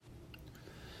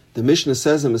The Mishnah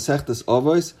says in Masechtas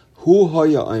Avos, Hu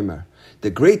Haya Omer. The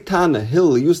great Tana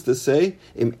Hillel used to say,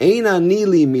 Im Eina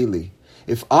Nili Mili.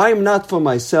 If I'm not for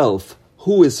myself,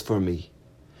 who is for me?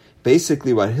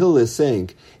 Basically what Hillel is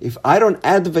saying, if I don't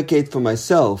advocate for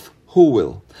myself, who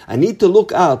will? I need to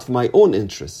look out for my own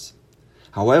interests.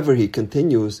 However, he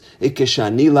continues,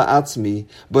 Ikeshani la'atzmi,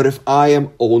 but if I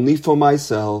am only for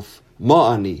myself,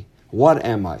 ma'ani, what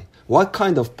am I? What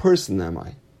kind of person am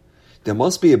I? There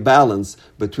must be a balance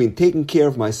between taking care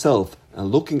of myself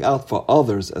and looking out for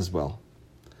others as well.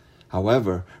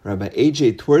 However, Rabbi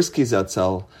A.J. Twersky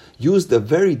Zatzal used a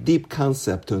very deep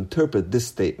concept to interpret this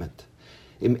statement.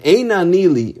 Im eina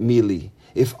nili mili.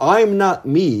 If I'm not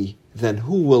me, then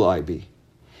who will I be?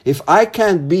 If I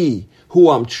can't be who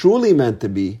I'm truly meant to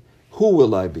be, who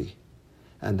will I be?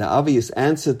 And the obvious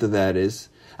answer to that is,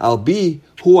 I'll be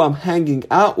who I'm hanging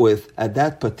out with at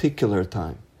that particular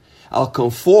time. I'll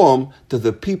conform to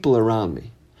the people around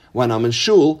me. When I'm in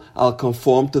shul, I'll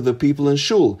conform to the people in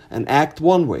shul and act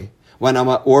one way. When I'm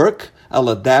at work, I'll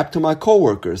adapt to my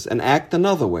coworkers and act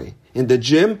another way. In the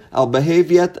gym, I'll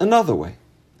behave yet another way.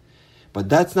 But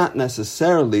that's not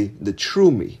necessarily the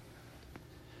true me.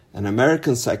 An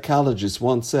American psychologist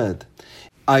once said,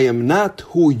 I am not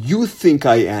who you think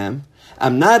I am.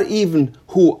 I'm not even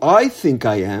who I think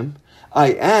I am.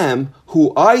 I am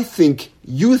who I think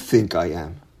you think I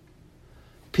am.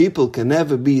 People can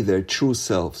never be their true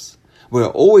selves. We're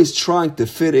always trying to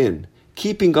fit in,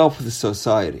 keeping up with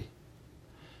society.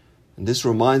 And this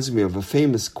reminds me of a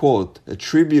famous quote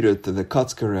attributed to the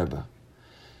Kotzker Rebbe.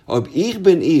 Ob ich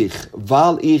bin ich,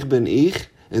 weil ich bin ich,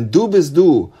 und du bist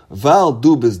du, weil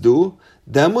du bist du,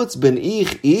 demnach bin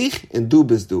ich, und du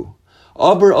bist du.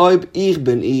 Aber ob ich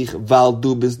bin ich, weil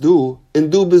du bist du,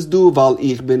 und du bist du, weil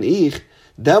ich bin ich,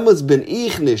 demnach bin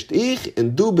ich nicht ich,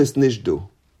 und du bist nicht du.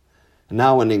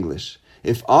 Now in English,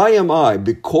 if I am I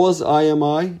because I am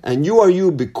I, and you are you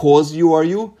because you are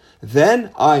you,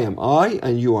 then I am I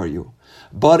and you are you.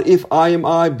 But if I am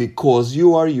I because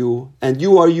you are you, and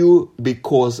you are you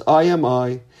because I am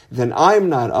I, then I am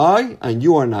not I and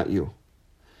you are not you.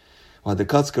 What the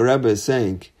Kotzker Rebbe is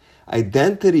saying,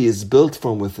 identity is built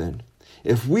from within.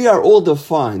 If we are all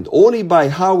defined only by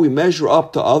how we measure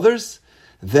up to others,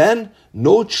 then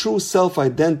no true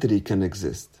self-identity can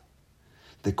exist.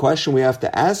 The question we have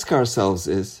to ask ourselves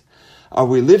is, are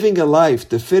we living a life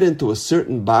to fit into a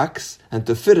certain box and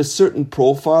to fit a certain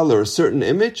profile or a certain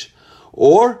image?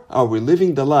 Or are we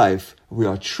living the life we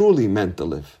are truly meant to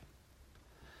live?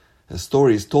 A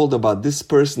story is told about this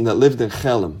person that lived in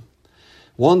Chelm.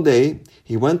 One day,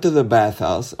 he went to the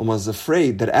bathhouse and was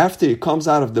afraid that after he comes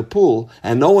out of the pool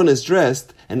and no one is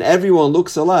dressed and everyone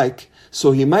looks alike,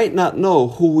 so he might not know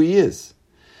who he is.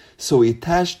 So he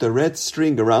attached a red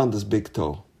string around his big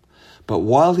toe. But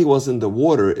while he was in the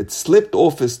water, it slipped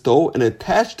off his toe and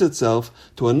attached itself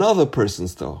to another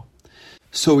person's toe.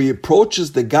 So he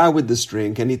approaches the guy with the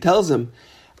string and he tells him,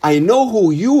 I know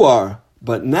who you are,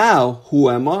 but now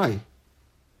who am I?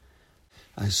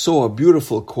 I saw a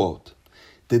beautiful quote.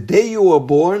 The day you were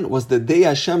born was the day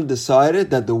Hashem decided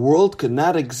that the world could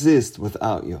not exist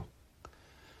without you.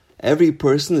 Every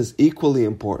person is equally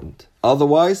important.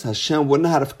 Otherwise, Hashem wouldn't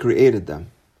have created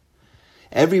them.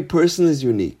 Every person is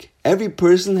unique. Every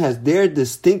person has their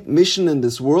distinct mission in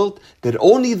this world that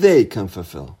only they can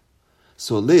fulfill.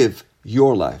 So live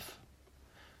your life.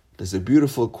 There's a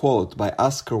beautiful quote by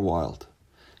Oscar Wilde.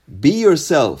 Be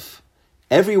yourself.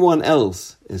 Everyone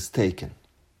else is taken.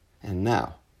 And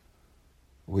now,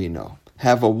 we know.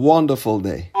 Have a wonderful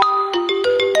day.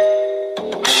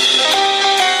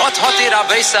 Wat hat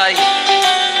Rabbi sei?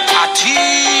 A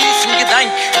tiefen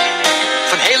Gedank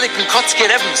von heiligen Kotzker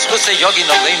Rebbens, Chusse Yogin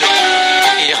Oleinu.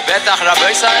 Ich bet ach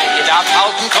Rabbi sei, ihr darf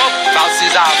halten Kopf, falls sie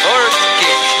sagt Wort,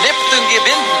 geknippt und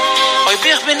gebinden. Ob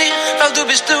ich bin ich, weil du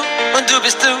bist du, und du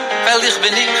bist du, weil ich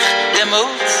bin ich.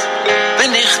 Demut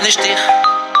bin ich nicht ich,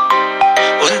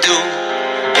 und du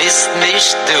bist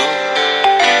nicht du.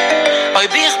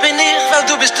 Ob ich bin ich, weil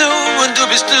du bist du, und du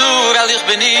bist du, weil ich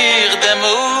bin ich.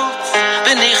 Demut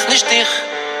bin ich nicht ich,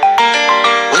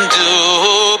 und du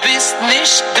bist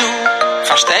nicht du.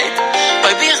 Versteht?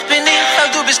 Ob ich bin ich,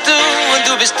 weil du bist du, und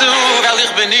du bist du, weil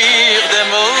ich bin ich.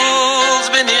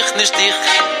 Demut bin ich nicht ich,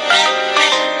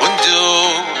 und du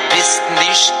bist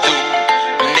nicht du.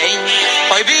 Nein,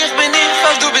 ob ich bin ich,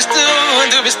 weil du bist du,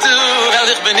 und du bist du, weil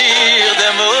ich bin ich.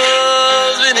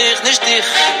 Demut bin ich nicht ich,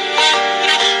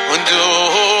 und du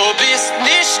bist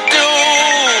nicht du.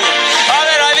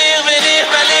 Aber ich bin ich,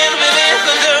 weil ich bin ich,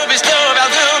 und du bist du,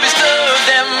 weil du bist du.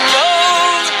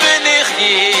 Demut bin ich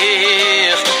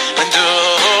ich, und du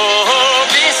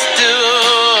bist du.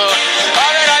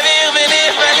 Aber ich bin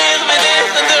ich, weil ich bin ich,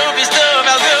 und du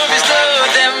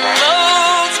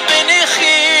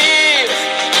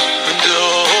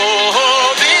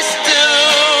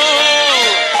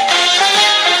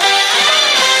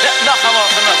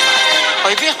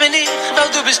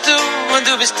bist du, und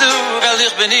du bist du, weil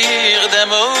ich bin hier,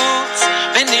 demut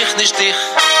bin ich nicht dich.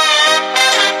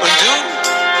 Und du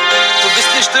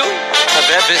bist nicht du, aber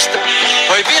wer bist du?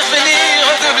 Heute ich bin hier,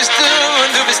 und du bist du,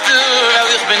 weil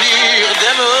ich bin hier,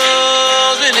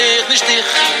 demut bin ich nicht dich.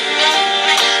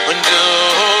 Und du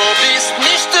bist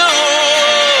nicht du,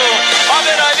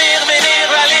 aber heute ich bin hier,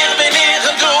 weil ich bin hier,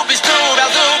 und du bist du,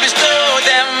 weil du bist du,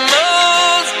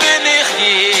 demut bin ich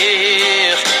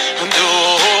hier. Und du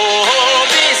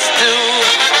bist du,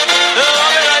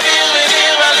 aber heute ich bin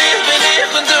hier, weil ich bin hier,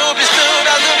 und du bist du,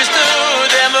 weil du bist du,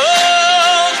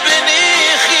 demut bin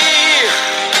ich hier.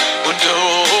 Und du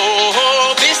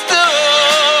bist du,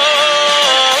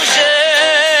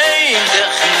 schäm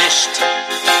dich nicht.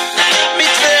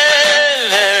 Mit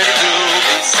wer du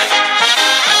bist.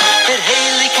 Der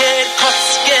heilige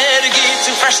Kotzger geht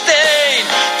zu verstehen.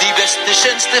 Die beste,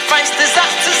 schönste, feinste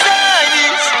Sache zu sein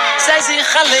ist, sei sich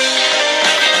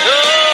allein.